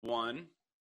One.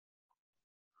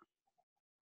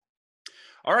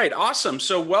 All right, awesome.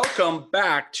 So welcome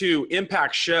back to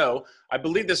Impact Show. I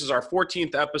believe this is our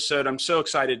 14th episode. I'm so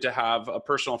excited to have a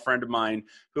personal friend of mine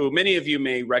who many of you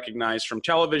may recognize from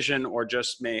television or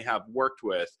just may have worked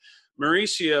with.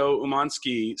 Mauricio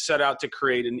Umansky set out to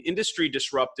create an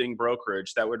industry-disrupting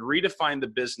brokerage that would redefine the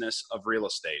business of real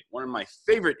estate, one of my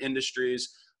favorite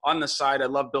industries. On the side, I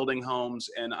love building homes,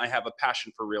 and I have a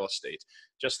passion for real estate.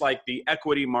 Just like the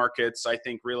equity markets, I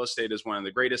think real estate is one of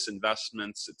the greatest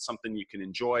investments. It's something you can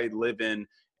enjoy, live in,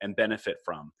 and benefit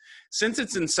from. Since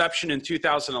its inception in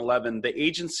 2011, the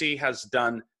agency has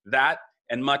done that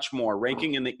and much more,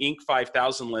 ranking in the Inc.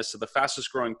 5000 list of the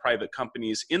fastest growing private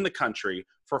companies in the country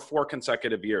for 4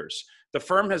 consecutive years. The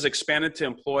firm has expanded to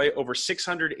employ over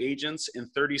 600 agents in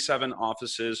 37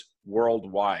 offices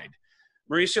worldwide.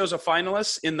 Mauricio is a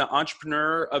finalist in the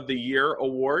Entrepreneur of the Year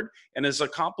award and has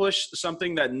accomplished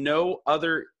something that no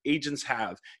other agents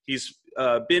have. He's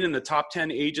been in the top 10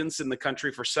 agents in the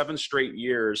country for 7 straight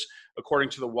years, according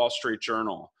to the Wall Street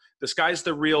Journal. This guy's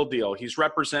the real deal. He's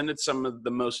represented some of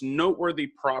the most noteworthy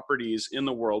properties in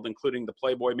the world, including the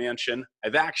Playboy Mansion.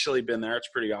 I've actually been there. It's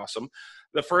pretty awesome.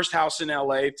 The first house in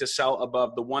LA to sell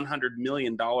above the $100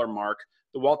 million mark,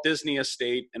 the Walt Disney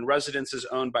Estate, and residences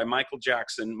owned by Michael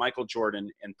Jackson, Michael Jordan,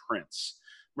 and Prince.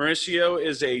 Mauricio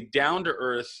is a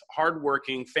down-to-earth,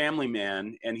 hardworking family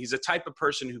man, and he's a type of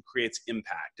person who creates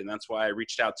impact. And that's why I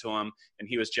reached out to him, and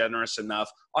he was generous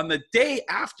enough. On the day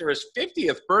after his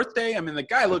 50th birthday, I mean, the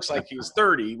guy looks like he's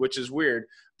 30, which is weird,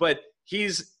 but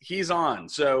he's on.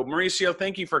 So Mauricio,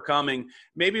 thank you for coming.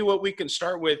 Maybe what we can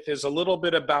start with is a little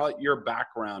bit about your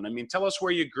background. I mean, tell us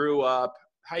where you grew up,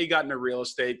 how you got into real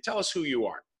estate. Tell us who you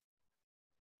are.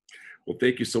 Well,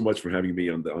 thank you so much for having me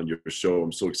on your show.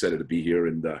 I'm so excited to be here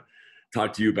and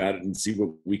talk to you about it and see what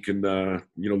we can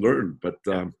learn. But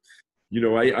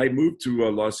I moved to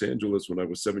Los Angeles when I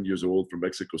was 7 years old from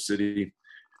Mexico City.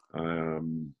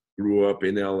 Grew up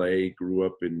in LA, grew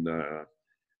up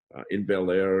in Bel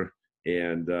Air,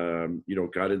 and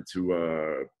got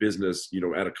into business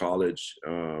out of college.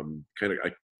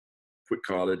 I quit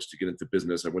college to get into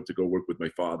business. I went to go work with my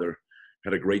father.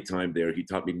 Had a great time there. He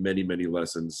taught me many, many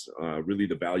lessons. Really,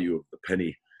 the value of the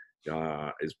penny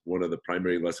is one of the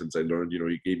primary lessons I learned.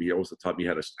 He also taught me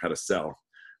how to sell.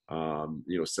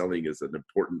 Selling is an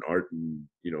important art and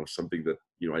something that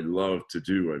I love to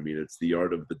do. I mean, it's the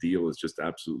art of the deal is just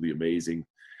absolutely amazing.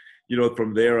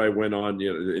 From there I went on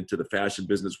into the fashion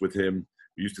business with him.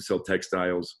 We used to sell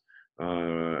textiles.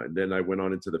 And then I went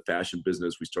on into the fashion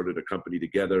business. We started a company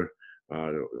together,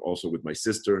 also with my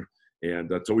sister. And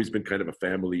that's always been kind of a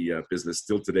family business.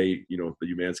 Still today, the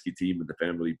Umansky team and the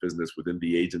family business within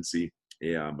the agency.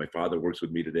 Yeah, my father works with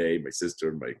me today, my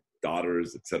sister, my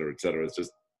daughters, et cetera, et cetera. It's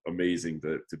just amazing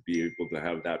to be able to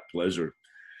have that pleasure.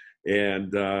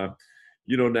 And,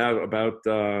 now about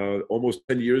almost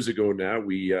 10 years ago now,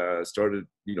 we started,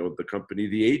 the company,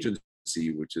 The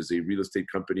Agency, which is a real estate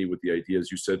company with the idea, as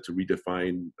you said, to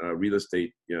redefine real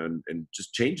estate and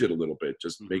just change it a little bit,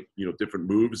 just make, different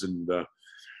moves and,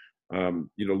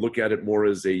 look at it more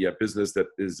as a business that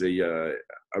is a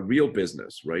real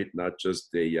business, right? Not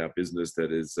just a business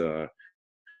that is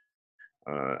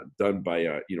done by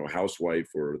a housewife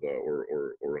or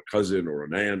a cousin or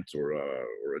an aunt or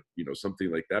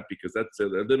something like that, because that's a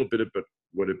little bit about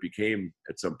what it became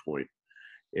at some point.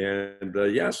 And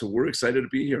so we're excited to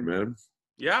be here, man.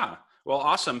 Yeah. Well,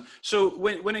 awesome. So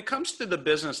when it comes to the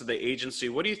business of the agency,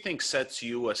 what do you think sets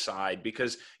you aside?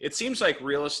 Because it seems like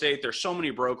real estate, there's so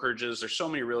many brokerages, there's so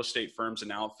many real estate firms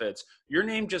and outfits. Your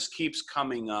name just keeps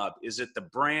coming up. Is it the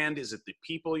brand? Is it the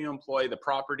people you employ, the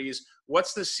properties?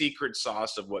 What's the secret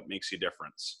sauce of what makes you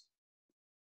different?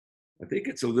 I think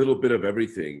it's a little bit of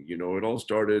everything. It all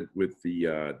started with the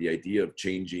idea of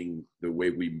changing the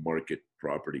way we market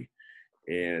property.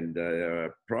 And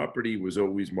property was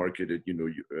always marketed,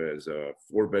 as a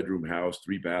 4-bedroom house,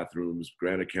 3 bathrooms,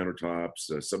 granite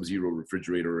countertops, sub-zero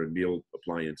refrigerator, and meal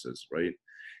appliances, right?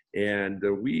 And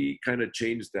we kind of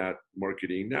changed that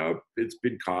marketing. Now it's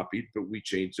been copied, but we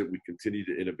changed it. We continue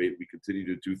to innovate. We continue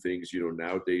to do things.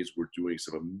 Nowadays we're doing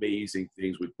some amazing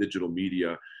things with digital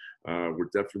media. We're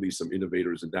definitely some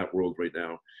innovators in that world right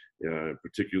now,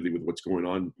 particularly with what's going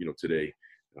on, today.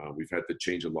 We've had to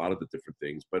change a lot of the different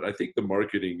things, but I think the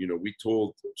marketing, we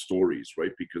told stories,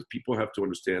 right? Because people have to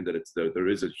understand that there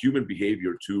is a human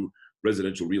behavior to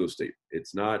residential real estate.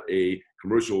 It's not a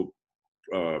commercial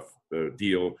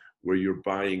deal where you're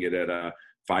buying it at a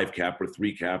 5 cap or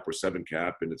 3 cap or 7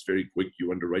 cap, and it's very quick.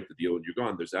 You underwrite the deal and you're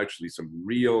gone. There's actually some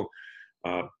real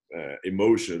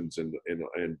emotions and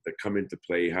that come into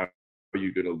play. How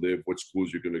you're going to live, what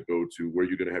schools you're going to go to, where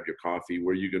you're going to have your coffee,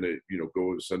 where you're going to,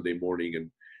 go Sunday morning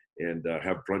and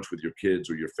have brunch with your kids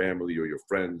or your family or your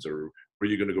friends, or where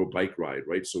you're going to go bike ride,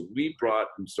 right? So we brought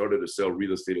and started to sell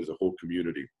real estate as a whole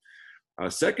community.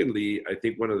 Secondly, I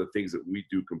think one of the things that we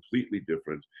do completely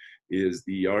different is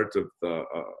the art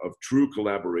of true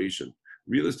collaboration.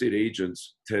 Real estate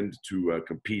agents tend to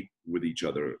compete with each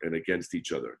other and against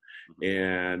each other.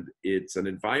 And it's an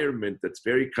environment that's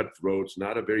very cutthroat. It's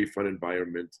not a very fun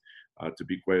environment, to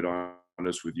be quite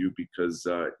honest with you, because,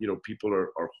 people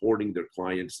are hoarding their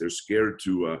clients. They're scared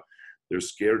to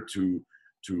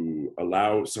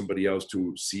allow somebody else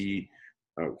to see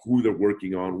who they're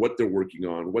working on, what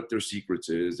their secrets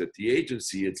is. At the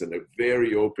agency, it's a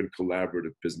very open,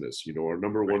 collaborative business. Our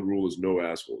number one rule is no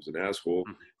assholes. An asshole,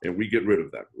 and we get rid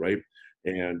of them, right?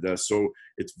 And so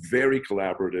it's very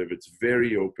collaborative. It's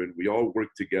very open. We all work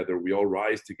together. We all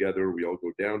rise together. We all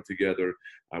go down together.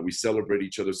 We celebrate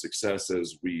each other's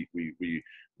successes. We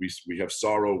have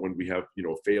sorrow when we have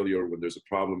failure, when there's a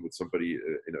problem with somebody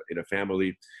in a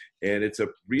family, and it's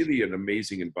really an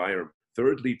amazing environment.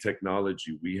 Thirdly,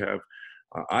 technology. We have,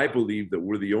 I believe that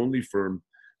we're the only firm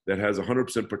that has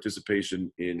 100% participation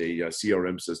in a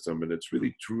CRM system, and it's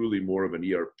really truly more of an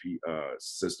ERP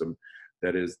system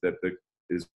that is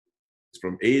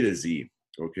from A to Z.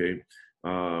 Okay,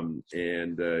 from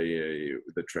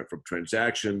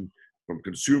transaction, from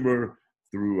consumer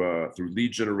through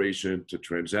lead generation to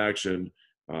transaction.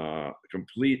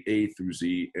 Complete A through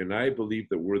Z. And I believe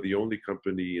that we're the only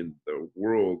company in the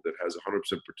world that has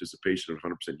 100% participation and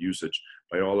 100% usage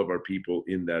by all of our people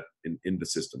in the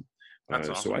system. That's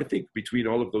awesome. So I think between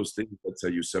all of those things, that's how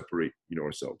you separate,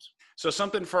 ourselves. So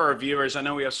something for our viewers, I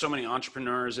know we have so many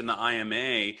entrepreneurs in the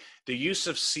IMA, the use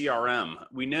of CRM.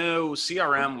 We know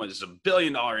CRM was $1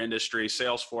 billion industry,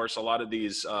 Salesforce, a lot of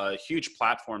these huge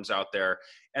platforms out there.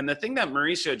 And the thing that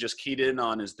Mauricio just keyed in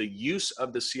on is the use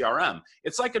of the CRM.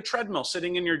 It's like a treadmill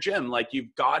sitting in your gym. Like,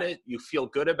 you've got it, you feel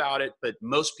good about it, but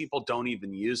most people don't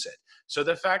even use it. So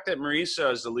the fact that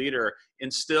Mauricio, as the leader,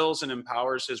 instills and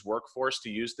empowers his workforce to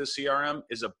use the CRM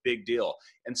is a big deal.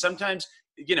 And sometimes,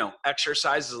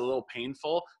 exercise is a little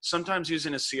painful. Sometimes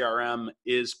using a CRM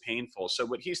is painful. So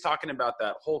what he's talking about,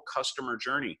 that whole customer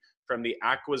journey, from the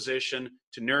acquisition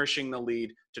to nourishing the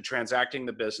lead to transacting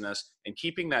the business and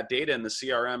keeping that data in the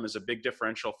CRM, is a big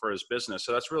differential for his business.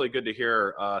 So that's really good to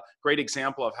hear. Great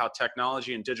example of how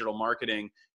technology and digital marketing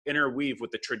interweave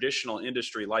with the traditional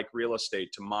industry like real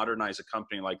estate to modernize a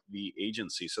company like the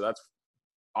agency. So that's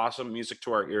awesome music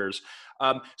to our ears.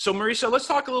 So Mauricio, let's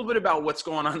talk a little bit about what's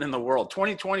going on in the world.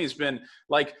 2020 has been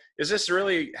like, is this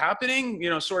really happening?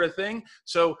 Sort of thing.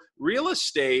 So real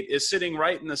estate is sitting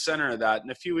right in the center of that.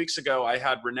 And a few weeks ago, I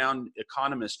had renowned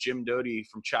economist Jim Doty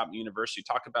from Chapman University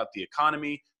talk about the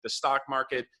economy, the stock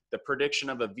market, the prediction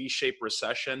of a V-shaped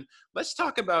recession. Let's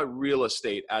talk about real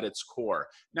estate at its core.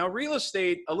 Now, real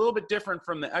estate, a little bit different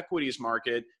from the equities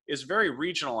market, is very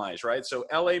regionalized, right? So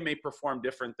LA may perform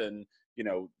different than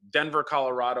Denver,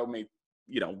 Colorado, may,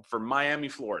 from Miami,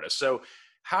 Florida. So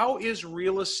how is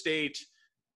real estate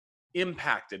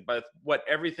impacted by what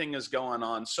everything is going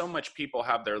on? So much people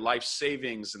have their life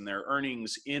savings and their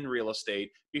earnings in real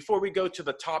estate. Before we go to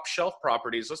the top shelf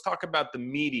properties, let's talk about the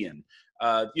median,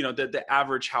 the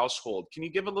average household. Can you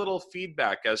give a little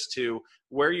feedback as to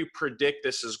where you predict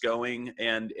this is going,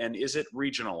 and is it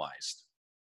regionalized?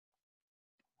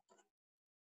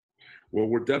 Well,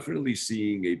 we're definitely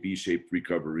seeing a V-shaped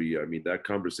recovery. I mean, that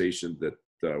conversation that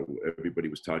everybody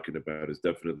was talking about is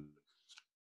definitely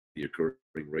occurring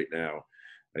right now.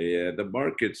 The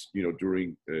markets,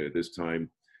 during this time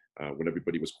when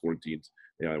everybody was quarantined,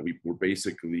 we were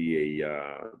basically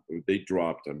they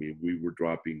dropped. I mean, we were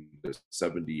dropping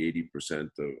 70, 80%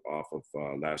 off of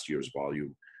last year's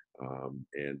volume.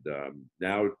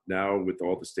 Now with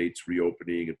all the states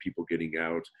reopening and people getting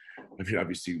out, I mean,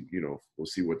 obviously, we'll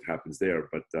see what happens there.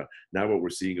 But now what we're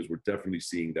seeing is we're definitely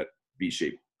seeing that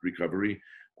V-shaped recovery.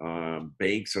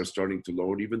 Banks are starting to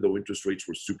loan, even though interest rates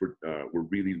were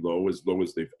really low as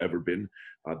they've ever been.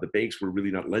 The banks were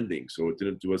really not lending, so it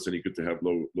didn't do us any good to have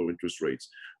low interest rates.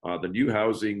 The new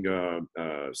housing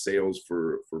sales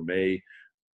for May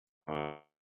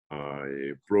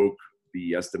broke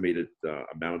the estimated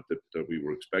amount that we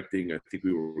were expecting. I think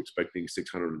we were expecting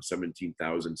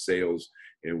 617,000 sales,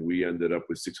 and we ended up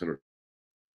with 600.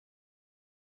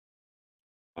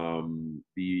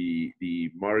 The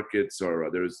markets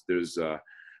are there's a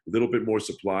little bit more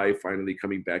supply finally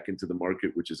coming back into the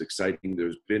market, which is exciting.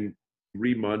 There's been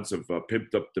 3 months of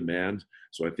pimped up demand,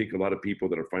 so I think a lot of people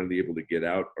that are finally able to get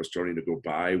out are starting to go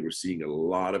buy. We're seeing a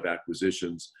lot of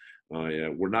acquisitions.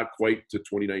 We're not quite to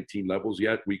 2019 levels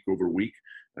yet, week over week.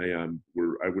 I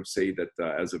would say that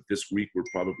as of this week, we're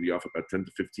probably off about 10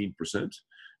 to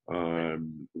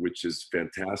 15%, which is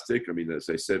fantastic. I mean, as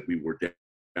I said, we were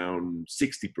down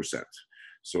 60%.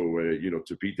 So,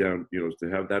 to be down, to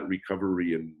have that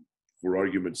recovery in, for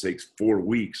argument's sake, 4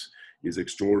 weeks is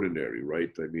extraordinary, right?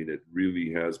 I mean, it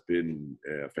really has been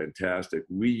fantastic.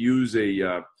 We use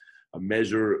a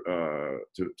measure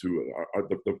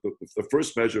the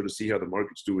first measure to see how the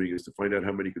market's doing is to find out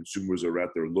how many consumers are out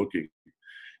there looking.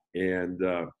 And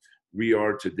we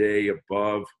are today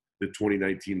above the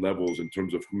 2019 levels in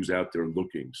terms of who's out there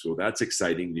looking. So that's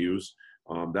exciting news.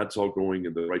 That's all going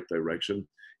in the right direction.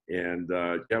 And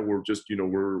we're just,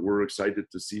 we're excited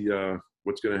to see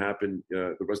what's going to happen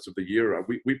the rest of the year.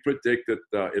 We predict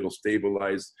that it'll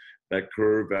stabilize. That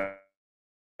curve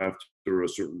after a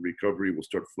certain recovery will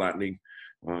start flattening.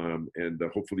 And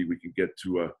hopefully we can get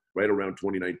to right around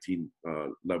 2019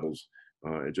 levels.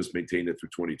 And just maintain it through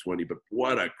 2020. But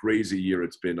what a crazy year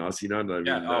it's been, Sinan. I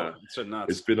mean,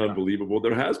 it's been unbelievable.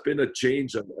 There has been a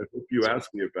change. I hope you asked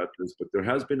me about this, but there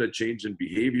has been a change in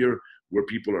behavior, where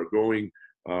people are going,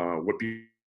 what people,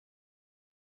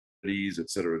 et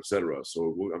cetera, et cetera.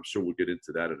 So I'm sure we'll get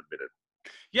into that in a minute.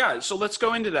 Yeah, so let's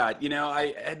go into that.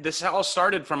 This all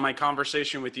started from my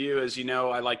conversation with you. As you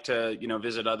know, I like to,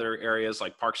 visit other areas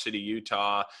like Park City,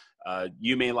 Utah.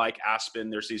 You may like Aspen.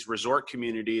 There's these resort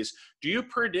communities. Do you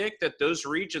predict that those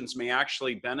regions may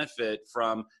actually benefit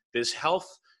from this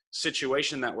health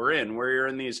situation that we're in, where you're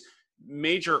in these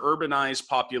major urbanized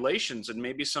populations, and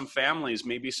maybe some families,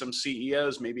 maybe some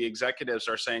CEOs, maybe executives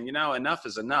are saying, enough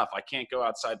is enough. I can't go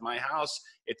outside my house.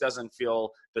 It doesn't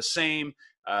feel the same.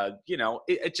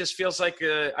 It just feels like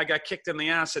I got kicked in the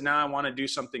ass, and now I want to do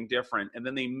something different. And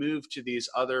then they move to these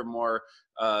other more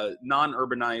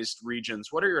non-urbanized regions.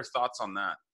 What are your thoughts on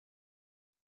that?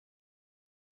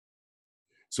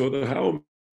 So the how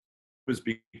is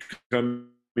becoming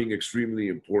extremely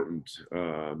important,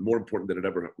 more important than it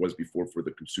ever was before for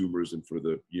the consumers and for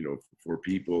the, for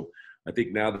people. I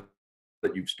think now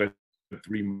that you've spent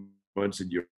 3 months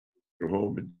in your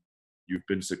home and you've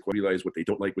been realize what they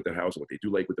don't like with their house and what they do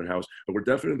like with their house. But we're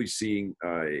definitely seeing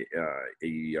a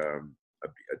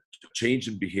change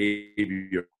in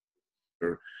behavior.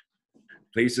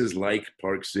 Places like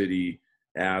Park City,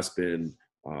 Aspen,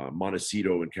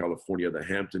 Montecito in California, the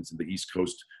Hamptons in the East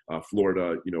Coast,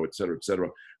 Florida, et cetera,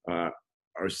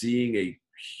 are seeing a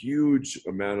huge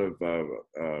amount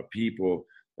of people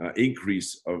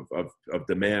increase of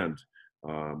demand.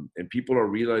 And people are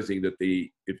realizing that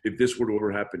if this were to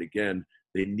ever happen again,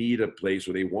 they need a place,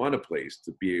 or they want a place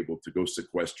to be able to go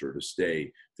sequester, to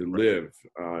stay, to live.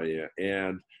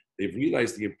 And they've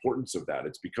realized the importance of that.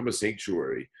 It's become a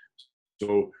sanctuary.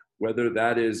 So whether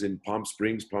that is in Palm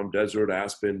Springs, Palm Desert,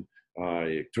 Aspen,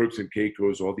 Turks and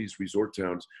Caicos, all these resort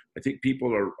towns, I think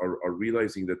people are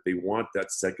realizing that they want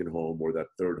that second home or that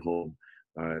third home.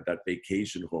 That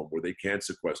vacation home where they can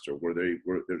sequester, where they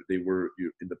were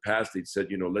in the past, they'd said,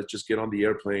 let's just get on the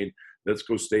airplane, let's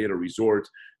go stay at a resort.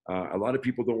 A lot of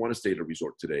people don't want to stay at a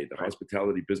resort today. The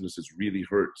hospitality business is really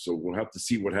hurt. So we'll have to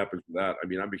see what happens with that. I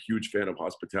mean, I'm a huge fan of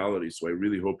hospitality, so I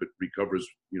really hope it recovers,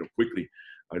 quickly.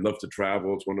 I love to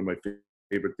travel. It's one of my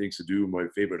favorite things to do, my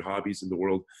favorite hobbies in the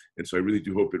world. And so I really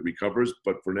do hope it recovers.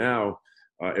 But for now,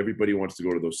 everybody wants to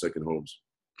go to those second homes.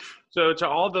 So to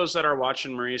all those that are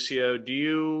watching, Mauricio,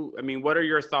 what are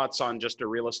your thoughts on just a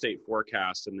real estate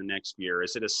forecast in the next year?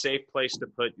 Is it a safe place to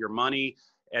put your money?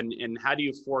 And how do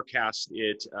you forecast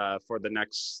it for the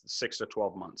next 6 to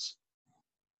 12 months?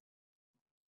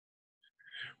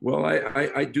 Well,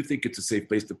 I do think it's a safe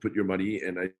place to put your money.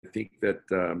 And I think that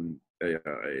the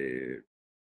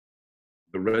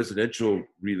residential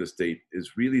real estate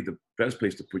is really the best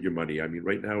place to put your money. I mean,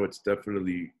 right now it's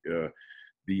definitely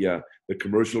the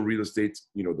commercial real estate,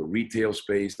 the retail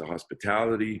space, the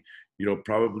hospitality,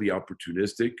 probably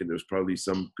opportunistic, and there's probably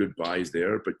some good buys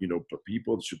there, but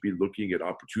people should be looking at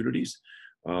opportunities.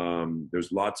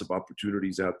 There's lots of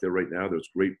opportunities out there right now. There's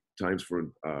great times for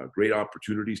great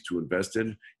opportunities to invest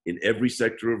in every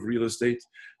sector of real estate.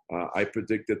 I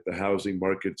predict that the housing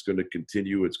market's going to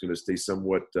continue. It's going to stay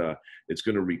somewhat, it's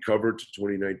going to recover to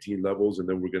 2019 levels, and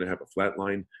then we're going to have a flat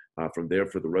line from there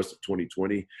for the rest of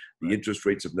 2020. The interest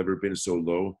rates have never been so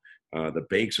low. The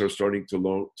banks are starting to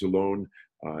loan.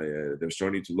 They're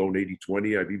starting to loan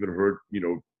 80-20. I've even heard,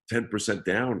 10%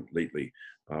 down lately,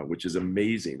 which is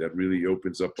amazing. That really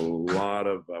opens up a lot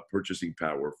of purchasing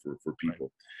power for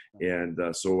people. And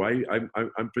so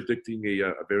I'm predicting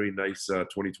a very nice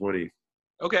 2020.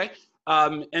 Okay.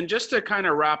 And just to kind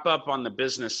of wrap up on the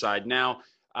business side now,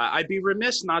 I'd be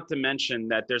remiss not to mention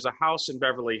that there's a house in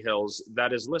Beverly Hills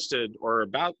that is listed or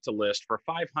about to list for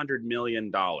 $500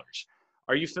 million.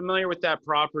 Are you familiar with that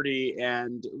property?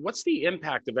 And what's the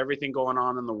impact of everything going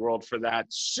on in the world for that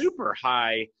super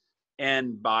high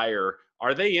end buyer?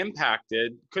 Are they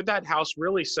impacted? Could that house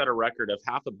really set a record of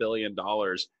 $500 million?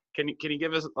 Can you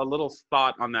give us a little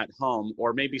thought on that home,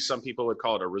 or maybe some people would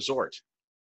call it a resort?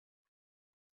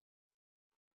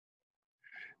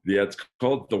 Yeah, it's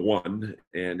called The One,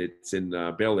 and it's in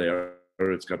Bel Air.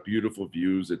 It's got beautiful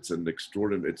views. It's an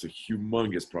extraordinary, it's a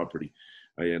humongous property.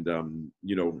 And,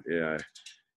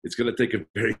 it's going to take a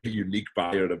very unique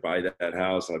buyer to buy that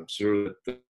house. I'm sure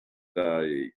that,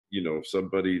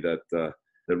 somebody that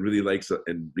really likes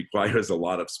and requires a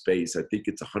lot of space. I think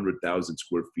it's 100,000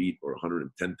 square feet or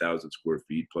 110,000 square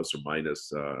feet, plus or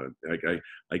minus.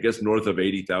 I guess north of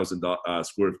 80,000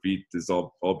 square feet is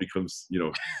all becomes,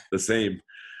 the same.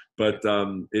 But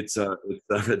it's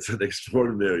an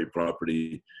extraordinary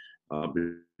property.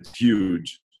 It's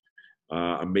huge,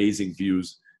 amazing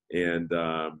views, and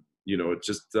it's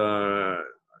just.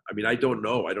 I don't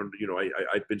know.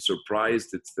 I've been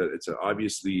surprised.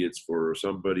 Obviously it's for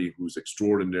somebody who's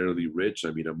extraordinarily rich.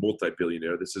 I mean, a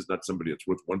multi-billionaire. This is not somebody that's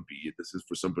worth 1B. This is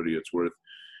for somebody that's worth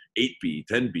 8B,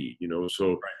 10B.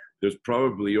 So Right. there's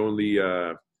probably only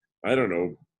I don't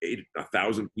know,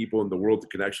 1,000 people in the world that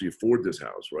can actually afford this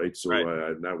house, right? So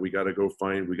Right. now we got to go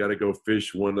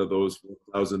fish one of those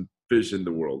 1,000 fish in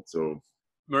the world. So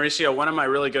Mauricio, one of my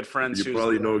really good friends you who's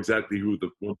probably know exactly who the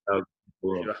 1,000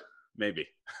 people are. yeah, maybe.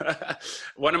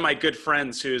 One of my good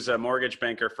friends who's a mortgage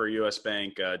banker for US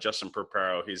Bank, Justin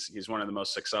Perpero, he's one of the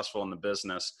most successful in the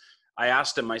business. I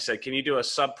asked him, I said, can you do a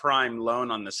subprime loan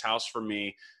on this house for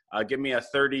me? Give me a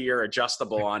 30-year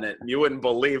adjustable on it. You wouldn't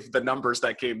believe the numbers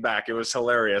that came back. It was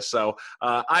hilarious. So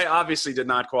I obviously did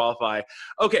not qualify.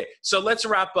 Okay, so let's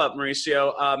wrap up,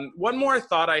 Mauricio. One more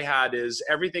thought I had is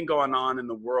everything going on in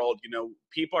the world.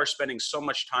 People are spending so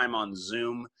much time on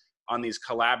Zoom, on these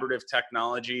collaborative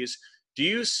technologies. Do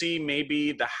you see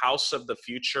maybe the house of the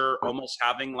future almost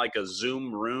having like a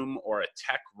Zoom room or a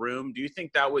tech room? Do you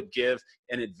think that would give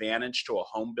an advantage to a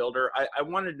home builder? I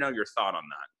wanted to know your thought on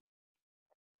that.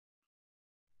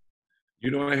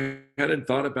 I hadn't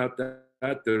thought about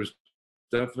that. There's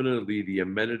definitely the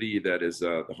amenity that is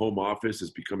the home office has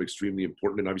become extremely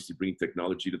important, and obviously bringing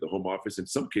technology to the home office. In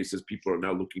some cases, people are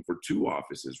now looking for two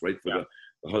offices, right? For Yeah.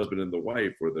 the husband and the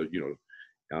wife, or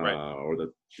Right. or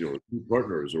the two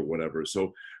partners or whatever.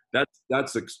 So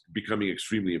that's becoming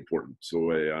extremely important.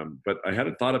 So, but I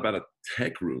hadn't thought about a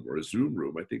tech room or a Zoom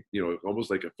room. I think almost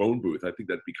like a phone booth. I think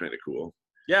that'd be kind of cool.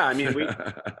 Yeah, I mean,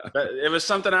 but it was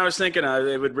something I was thinking of.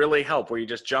 It would really help where you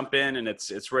just jump in and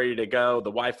it's ready to go.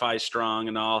 The Wi-Fi strong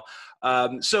and all.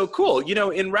 So cool.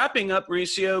 In wrapping up,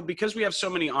 Mauricio, because we have so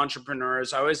many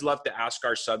entrepreneurs, I always love to ask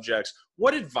our subjects,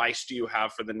 what advice do you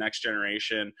have for the next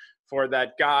generation, for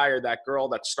that guy or that girl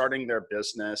that's starting their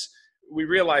business? We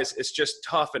realize it's just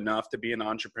tough enough to be an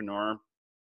entrepreneur,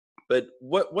 but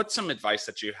what's some advice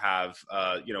that you have,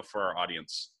 for our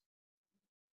audience?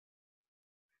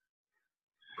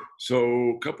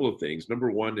 So, a couple of things. Number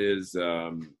one is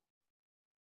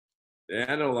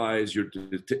analyze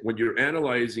when you're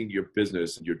analyzing your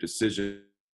business and your decisions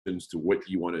to what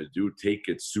you want to do. Take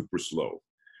it super slow.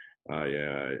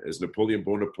 As Napoleon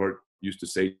Bonaparte used to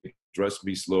say, "Dress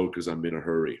me slow because I'm in a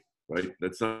hurry." Right?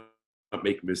 Let's not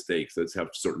make mistakes. Let's have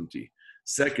certainty.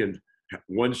 Second,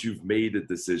 once you've made a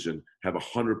decision, have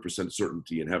 100%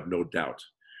 certainty and have no doubt.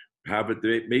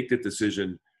 Make the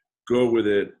decision, go with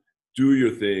it, do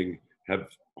your thing, have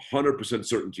 100%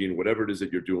 certainty in whatever it is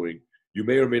that you're doing. You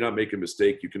may or may not make a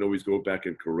mistake. You can always go back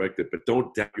and correct it, but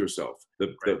don't doubt yourself.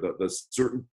 The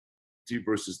certainty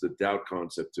versus the doubt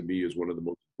concept, to me, is one of the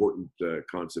most important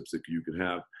concepts that you can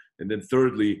have. And then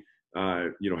thirdly,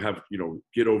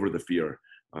 get over the fear.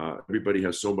 Everybody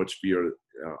has so much fear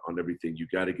on everything. You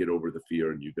got to get over the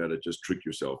fear, and you got to just trick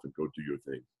yourself and go do your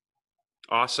thing.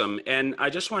 Awesome. And I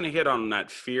just want to hit on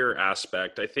that fear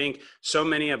aspect. I think so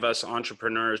many of us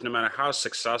entrepreneurs, no matter how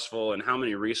successful and how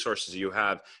many resources you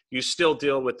have, you still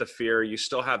deal with the fear. You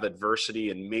still have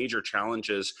adversity and major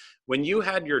challenges. When you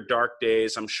had your dark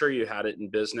days, I'm sure you had it in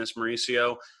business,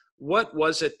 Mauricio. What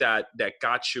was it that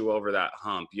got you over that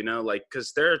hump?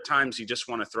 Because there are times you just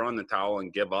want to throw in the towel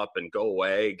and give up and go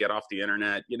away, get off the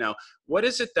internet. What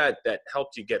is it that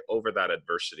helped you get over that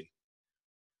adversity?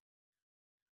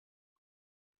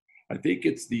 I think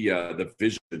it's the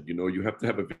vision. You have to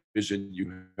have a vision.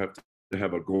 You have to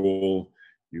have a goal.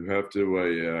 You have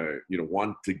to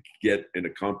want to get and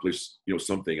accomplish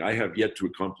something. I have yet to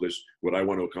accomplish what I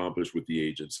want to accomplish with the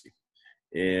agency,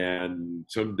 and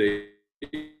someday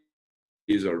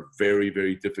are very,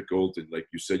 very difficult. And like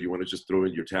you said, you want to just throw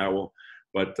in your towel.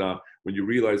 But when you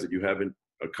realize that you haven't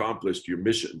accomplished your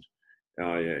mission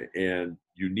and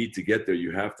you need to get there,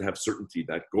 you have to have certainty.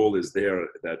 That goal is there,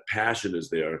 that passion is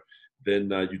there. Then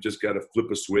you just got to flip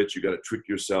a switch. You got to trick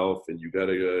yourself, and you got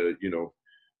to,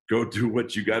 go do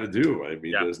what you got to do. I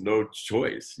mean, there's no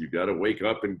choice. You got to wake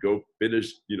up and go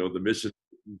finish, the mission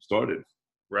you started.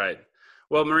 Right.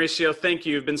 Well, Mauricio, thank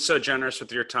you. You've been so generous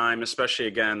with your time, especially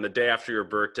again the day after your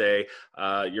birthday.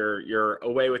 You're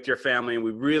away with your family, and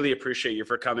we really appreciate you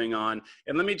for coming on.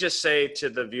 And let me just say to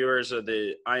the viewers of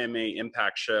the IMA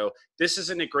Impact Show, this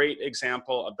isn't a great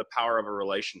example of the power of a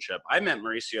relationship. I met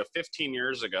Mauricio 15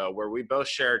 years ago, where we both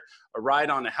shared a ride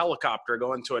on a helicopter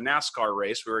going to a NASCAR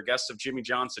race. We were guests of Jimmy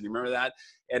Johnson. You remember that?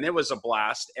 And it was a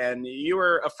blast. And you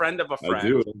were a friend of a friend. I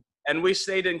do. And we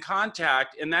stayed in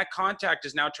contact, and that contact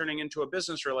is now turning into a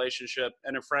business relationship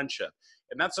and a friendship.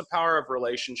 And that's the power of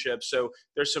relationships. So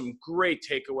there's some great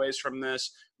takeaways from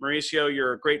this. Mauricio,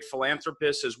 you're a great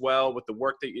philanthropist as well with the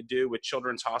work that you do with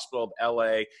Children's Hospital of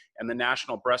LA and the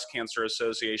National Breast Cancer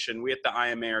Association. We at the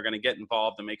IMA are going to get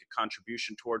involved and make a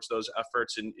contribution towards those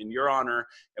efforts in your honor.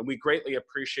 And we greatly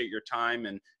appreciate your time,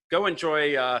 and go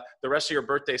enjoy the rest of your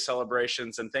birthday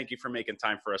celebrations. And thank you for making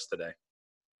time for us today.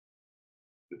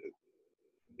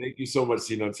 Thank you so much,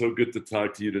 Sinan. So good to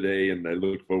talk to you today, and I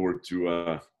look forward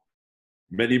to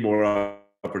many more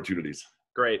opportunities.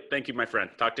 Great. Thank you, my friend.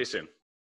 Talk to you soon.